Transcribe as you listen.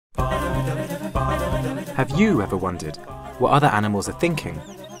Have you ever wondered what other animals are thinking,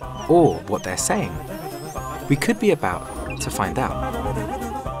 or what they're saying? We could be about to find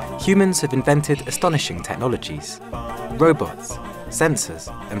out. Humans have invented astonishing technologies: robots, sensors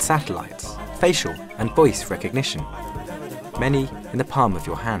and satellites, facial and voice recognition, many in the palm of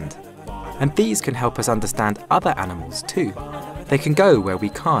your hand. And these can help us understand other animals too. They can go where we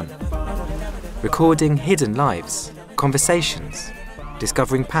can't, recording hidden lives, conversations,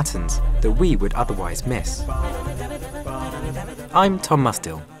 discovering patterns that we would otherwise miss. I'm Tom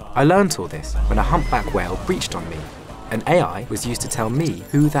Mustill. I learned all this when a humpback whale breached on me. An AI was used to tell me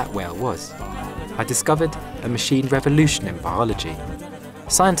who that whale was. I discovered a machine revolution in biology.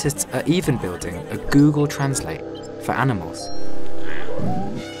 Scientists are even building a Google Translate for animals.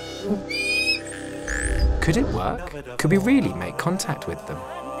 Could it work? Could we really make contact with them?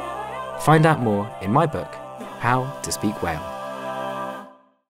 Find out more in my book, How to Speak Whale.